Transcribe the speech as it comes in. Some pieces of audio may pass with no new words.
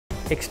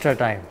extra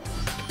time.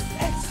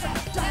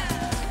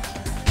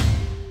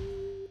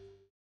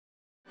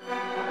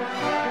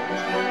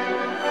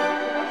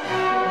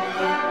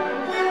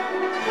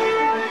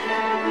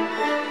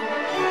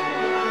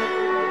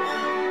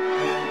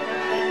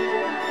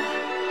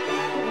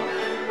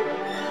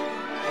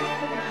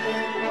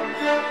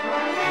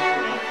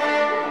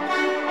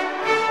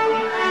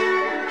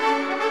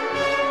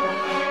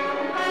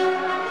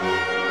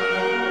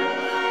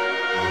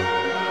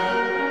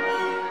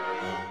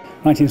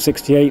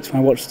 1968, I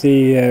watched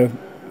the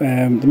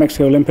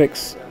Mexico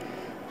Olympics,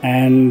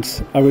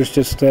 and I was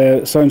just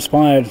so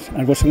inspired.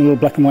 I watched a little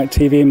black and white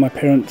TV in my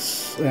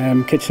parents'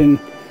 kitchen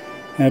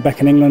back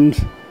in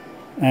England,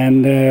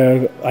 and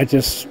I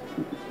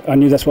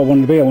knew that's what I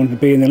wanted to be. I wanted to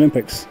be in the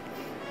Olympics.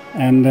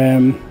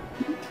 And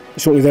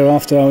shortly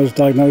thereafter, I was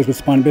diagnosed with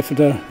spina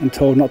bifida and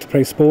told not to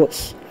play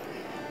sports.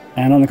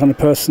 And I'm the kind of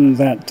person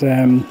that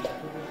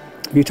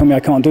if you tell me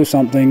I can't do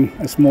something,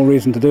 that's more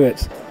reason to do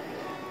it.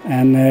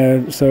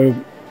 And so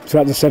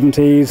throughout the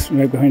 70s,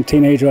 becoming a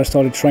teenager, I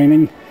started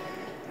training,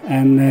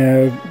 and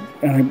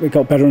it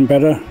got better and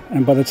better.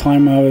 And by the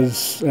time I was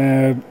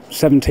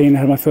 17, I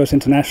had my first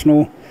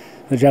international,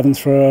 the javelin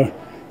thrower.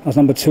 I was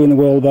number 2 in the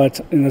world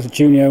as a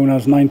junior when I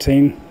was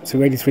 19,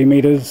 to 83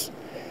 meters.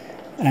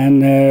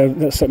 And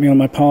that set me on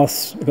my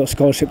path. I got a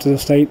scholarship to the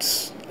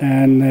States,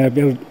 and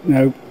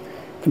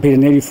competed in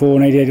the 84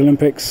 and 88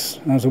 Olympics.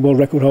 I was a world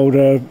record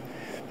holder.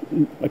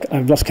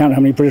 I've lost count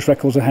how many British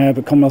records I have,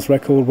 but Commonwealth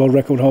record, world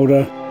record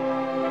holder.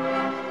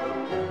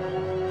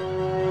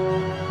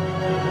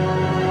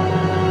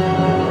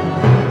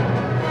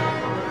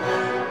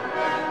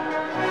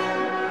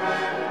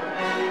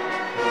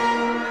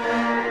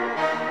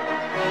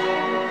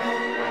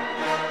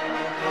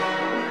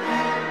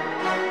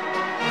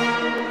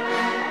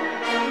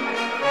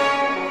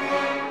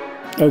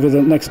 Over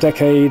the next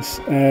decade,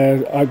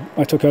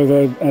 I took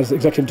over as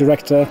executive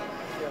director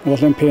of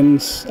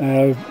Olympians.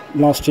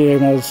 Last year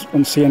when I was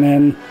on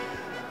CNN,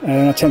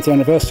 our 10th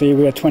anniversary,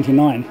 we were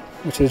 29,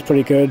 which is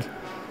pretty good,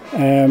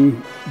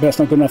 but it's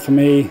not good enough for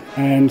me.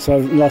 And so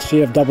last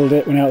year I've doubled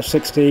it, went out at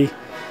 60.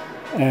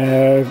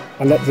 I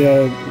let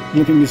the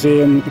Olympic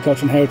Museum, the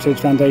Cultural and Heritage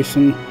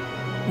Foundation,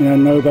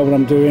 know about what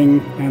I'm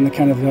doing and the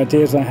kind of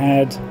ideas I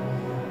had.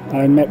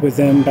 I met with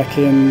them back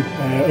in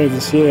earlier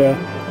this year,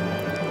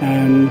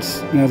 and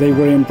they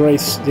really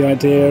embraced the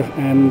idea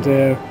and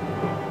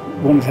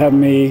wanted to have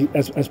me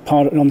as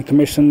part on the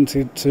commission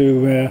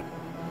to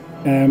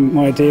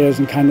my ideas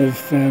and kind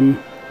of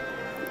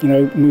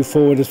move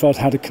forward as far as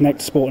how to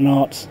connect sport and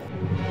art.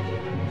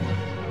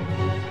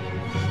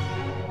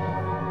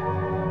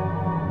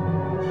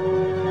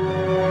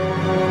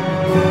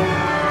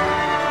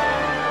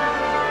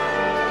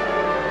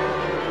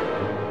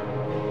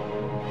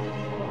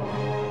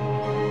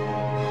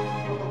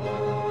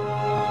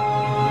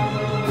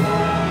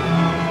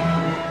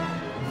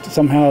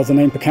 Somehow the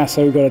name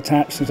Picasso got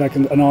attached as like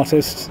an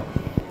artist,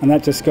 and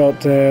that just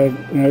got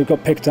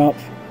got picked up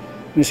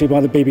initially by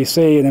the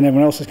BBC, and then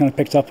everyone else has kind of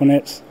picked up on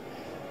it.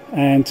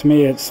 And to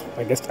me, I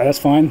guess that's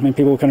fine. I mean,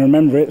 people can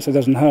remember it, so it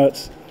doesn't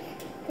hurt.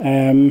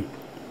 And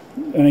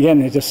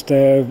again, it just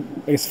I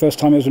guess the first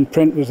time it was in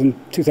print was in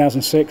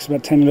 2006,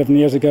 about 10, 11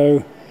 years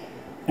ago.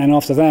 And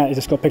after that, it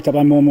just got picked up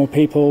by more and more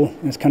people.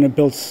 And it's kind of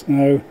built,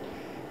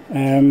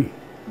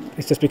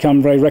 it's just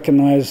become very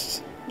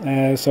recognised.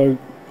 So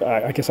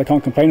I guess I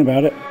can't complain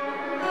about it.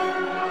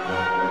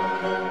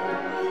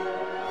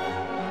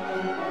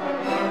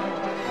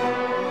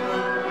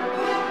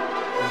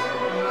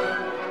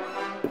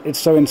 It's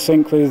so in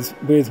sync with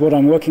what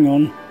I'm working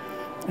on,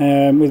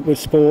 with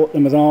sport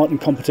and with art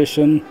and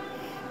competition,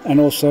 and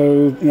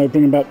also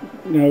bringing back,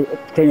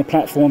 creating a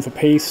platform for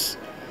peace.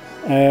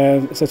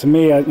 So to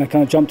me, I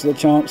kind of jumped at the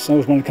chance. I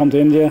always wanted to come to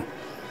India,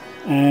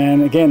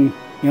 and again,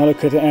 I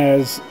look at it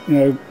as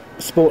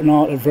sport and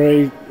art are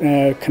very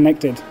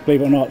connected,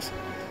 believe it or not.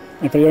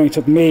 But it only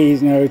took me,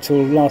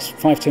 till the last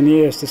 5-10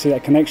 years to see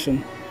that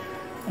connection.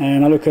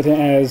 And I look at it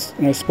as,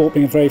 sport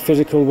being a very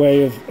physical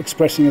way of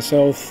expressing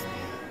yourself,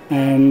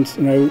 and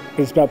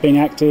it's about being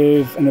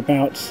active and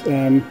about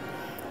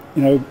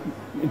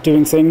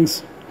doing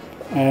things.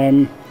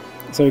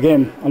 So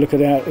again, I look at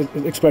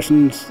that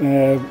Expressions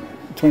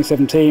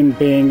 2017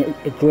 being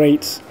a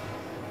great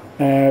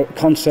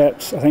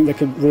concept. I think that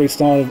could really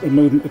start a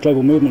movement, a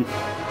global movement.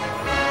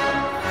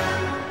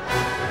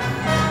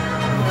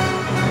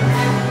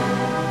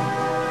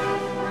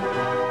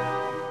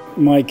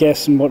 My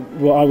guess and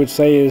what I would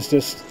say is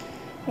just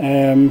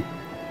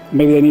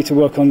maybe they need to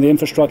work on the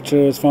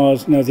infrastructure as far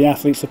as the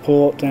athlete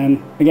support,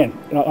 and again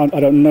I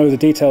don't know the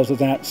details of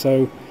that,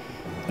 so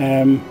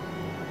and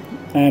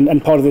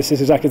part of this is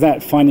exactly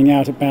that, finding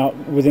out about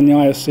within the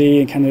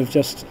IOC and kind of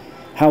just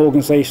how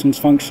organisations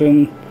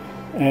function,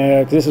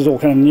 because this is all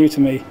kind of new to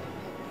me.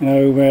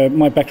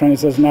 My background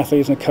is as an athlete,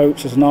 as a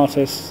coach, as an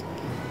artist,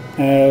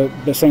 but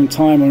at the same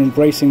time I'm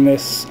embracing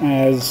this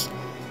as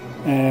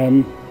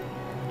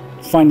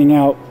finding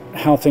out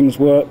how things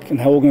work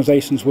and how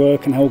organisations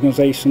work and how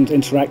organisations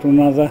interact with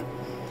one another,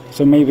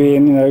 So maybe,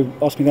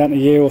 ask me that in a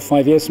year or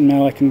 5 years from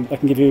now, I can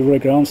give you a really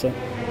good answer.